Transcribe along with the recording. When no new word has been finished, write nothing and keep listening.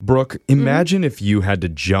Brooke, imagine if you had to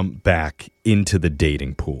jump back into the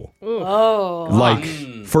dating pool. Oh. Like,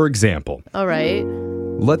 for example, All right.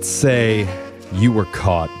 let's say you were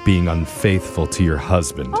caught being unfaithful to your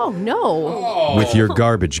husband Oh, no. with your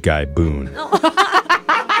garbage guy, Boone.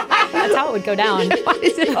 That's how it would go down. Why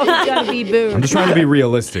is it always got to be Boone? I'm just trying to be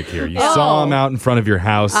realistic here. You saw him out in front of your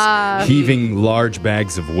house, heaving large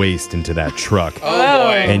bags of waste into that truck. Oh,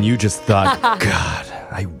 boy. And you just thought, God,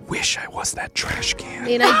 I wish I was that trash can.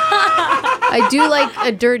 And I do like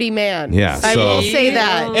a dirty man. Yeah, I so- will say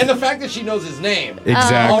that. And the fact that she knows his name.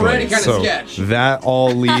 Exactly. Already kind of So sketch. that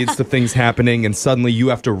all leads to things happening, and suddenly you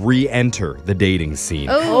have to re-enter the dating scene.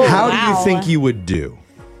 Oh, How do wow. you think you would do?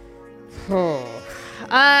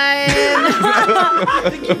 I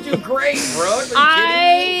think you do great, bro. Are you kidding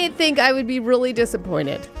me? I think I would be really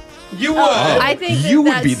disappointed. You would. I think that you would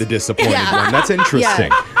that's- be the disappointed Yeah. one. That's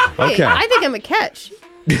interesting. Hey, Okay. I think I'm a catch.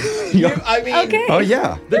 I mean, Okay. Oh,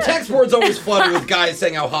 yeah. the text board's always flooded with guys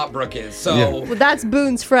saying how hot Brooke is. So, Well, that's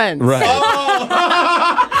Boone's friends. Right.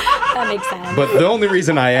 That makes sense. But the only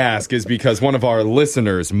reason I ask is because one of our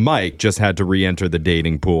listeners, Mike, just had to re-enter the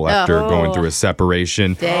dating pool after going through a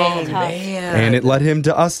separation. Dang. man. And it led him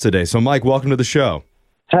to us today. So, Mike, welcome to the show.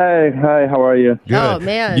 Hi, how are you? Good. Oh,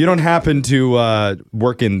 man. You don't happen to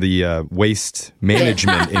work in the waste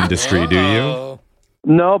management industry, do you?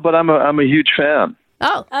 No, but I'm a huge fan.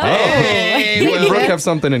 Oh. Hey, You and Brooke have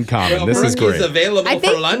something in common. well, This is Brooke great. available I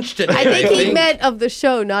think- for lunch today. I think he meant of the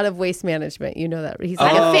show, not of waste management. You know that. He's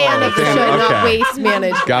like Oh, a fan of the fan, show, not okay. waste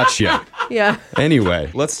management. Gotcha. Yeah. Anyway,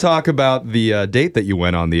 let's talk about the date that you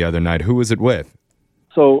went on the other night. Who was it with?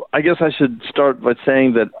 So I guess I should start by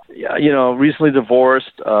saying that, recently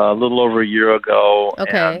divorced a little over a year ago.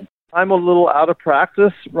 Okay. And I'm a little out of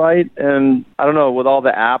practice, right? And I don't know, with all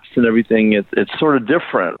the apps and everything, it's sort of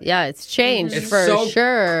different. Yeah, it's changed It's for so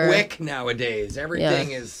sure. quick nowadays.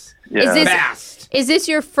 Everything is Yeah. Is this- fast. Is this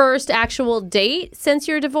your first actual date since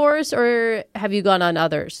your divorce, or have you gone on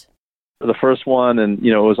others? The first one, and,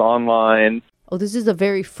 it was online. Oh, this is the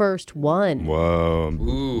very first one. Whoa, Ooh.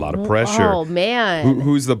 a lot of pressure. Oh, man.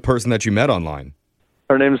 Who's the person that you met online?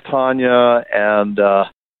 Her name's Tanya, and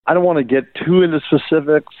I don't want to get too into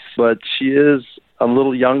specifics, but she is a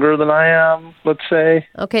little younger than I am, let's say.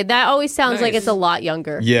 Okay, that always sounds like Nice. it's a lot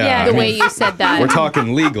younger. Yeah, The I way mean, you said that. We're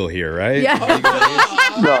talking legal here, right? Yeah.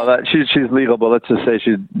 No, she's legal, but let's just say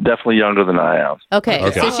she's definitely younger than I am. Okay,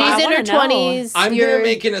 Okay. so Oh, she's I in her wanna know. 20s. I'm you're... going to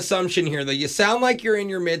make an assumption here that you sound like you're in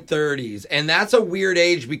your mid-30s, and that's a weird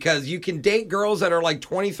age because you can date girls that are like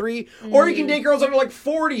 23, or you can date girls that are like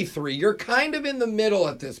 43. You're kind of in the middle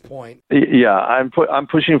at this point. Yeah, I'm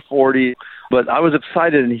pushing 40, but I was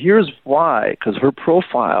excited, and here's why: because her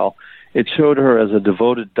profile, it showed her as a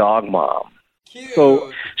devoted dog mom. Cute.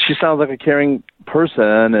 So she sounds like a caring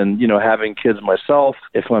person, and having kids myself,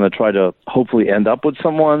 if I'm going to try to hopefully end up with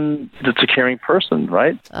someone that's a caring person,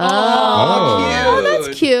 right? Oh,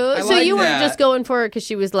 that's cute. I So like you were that. just going for her because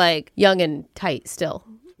she was like young and tight still.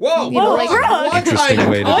 Whoa, You know, Brooke, like- what Interesting kind of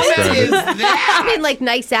way to comment describe it. is I that? mean, like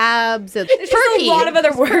nice abs. And There's just a lot of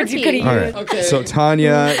other words you could have All used. right. Okay. So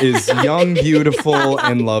Tanya is young, beautiful,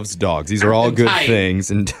 and loves dogs. These are all And good tight. things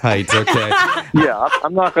and tight. Okay. Yeah,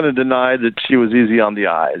 I'm not going to deny that she was easy on the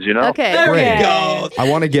eyes, Okay. There Great. we go. I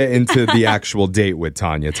want to get into the actual date with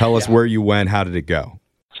Tanya. Tell us where you went. How did it go?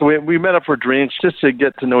 So we met up for drinks just to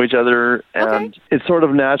get to know each other, and it sort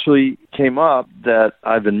of naturally came up that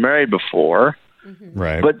I've been married before.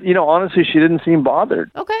 Right. But, honestly, she didn't seem bothered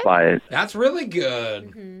Okay. by it. That's really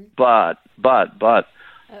good. But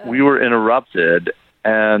we were interrupted,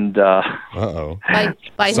 and Uh-oh.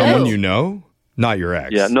 By Someone who? you know? Not your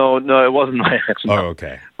ex. yeah, no, it wasn't my ex. Oh, No.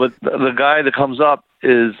 okay. But the guy that comes up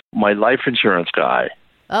is my life insurance guy.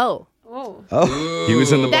 Oh. Oh, he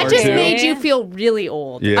was in the That bar just too? made you feel really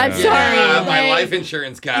old. Yeah. I'm sorry. Yeah, my like- life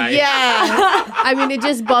insurance guy. Yeah. I mean, it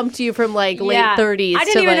just bumped you from like late Yeah. 30s I to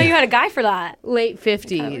didn't even like know you had a guy for that. late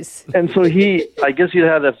 50s. And so I guess he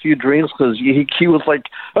had a few drinks because he was like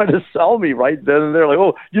trying to sell me right then and there. Like,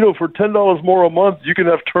 for $10 more a month, you can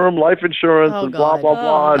have term life insurance Oh, and blah, God. blah,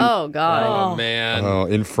 blah. And, Oh, God. Oh, man. Oh,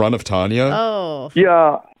 in front of Tanya? Oh.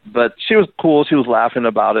 yeah. But she was cool. She was laughing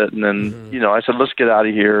about it. And then, I said, let's get out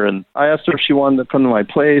of here. And I asked her if she wanted to come to my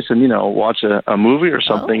place and, watch a movie or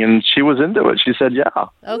something. And she was into it. She said, yeah.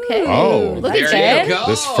 Okay. Oh, Look There at you that. go.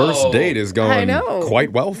 This first date is I going know.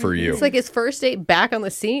 quite well for you. It's like his first date back on the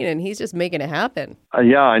scene, and he's just making it happen.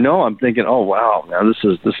 Yeah, I know. I'm thinking, oh, wow, man,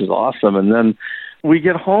 this is awesome. And then we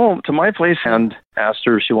get home to my place and asked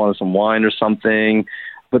her if she wanted some wine or something.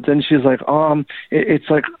 But then she's like, it's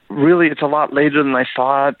like really, it's a lot later than I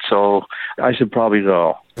thought, so I should probably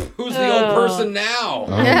go. Who's the old person now?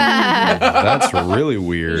 That's really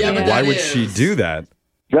weird. Yeah, but Why that would is. she do that?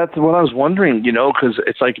 That's what I was wondering, because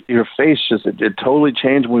it's like your face just, it totally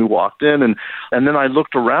changed when we walked in. And then I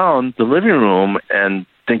looked around the living room and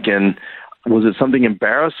thinking, was it something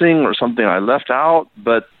embarrassing or something I left out?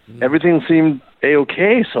 But everything seemed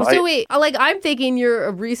A-okay. So wait, like I'm thinking you're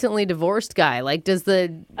a recently divorced guy. Like, does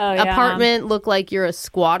the apartment look like you're a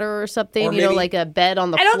squatter or something? Or You know, maybe- like a bed on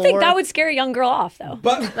the I floor? don't think that would scare a young girl off, though.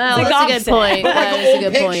 But Well, It's that's a opposite. good point. like That an is a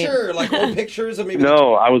old good point. picture, like old pictures of maybe.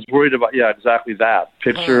 No, I was worried about, exactly that.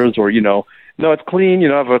 Pictures or, no, it's clean.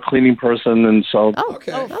 I have a cleaning person. And so Oh,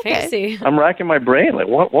 Okay. okay. Fancy. I'm racking my brain. Like,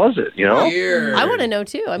 what was it, Weird. I want to know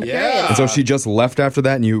too. I'm Yeah. curious. And so she just left after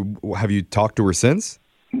that, and have you talked to her since?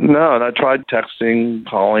 No, and I tried texting,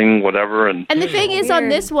 calling, whatever. And And the thing is, on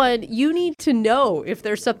Weird. this one, you need to know if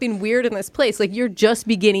there's something weird in this place. Like, you're just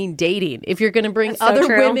beginning dating. If you're going to bring That's so other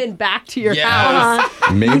true. women back to your Yeah. house,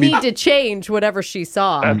 you Maybe need to change whatever she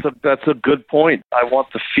saw. that's a good point. I want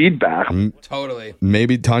the feedback. Totally.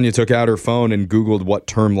 Maybe Tanya took out her phone and Googled what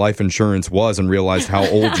term life insurance was and realized how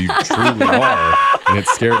old you truly are, and it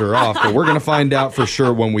scared her off. But we're going to find out for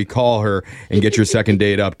sure when we call her and get your second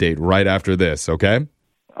date update right after this, okay?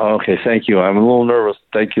 Okay, thank you. I'm a little nervous.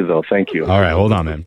 Thank you, though. Thank you. All right, hold on, man.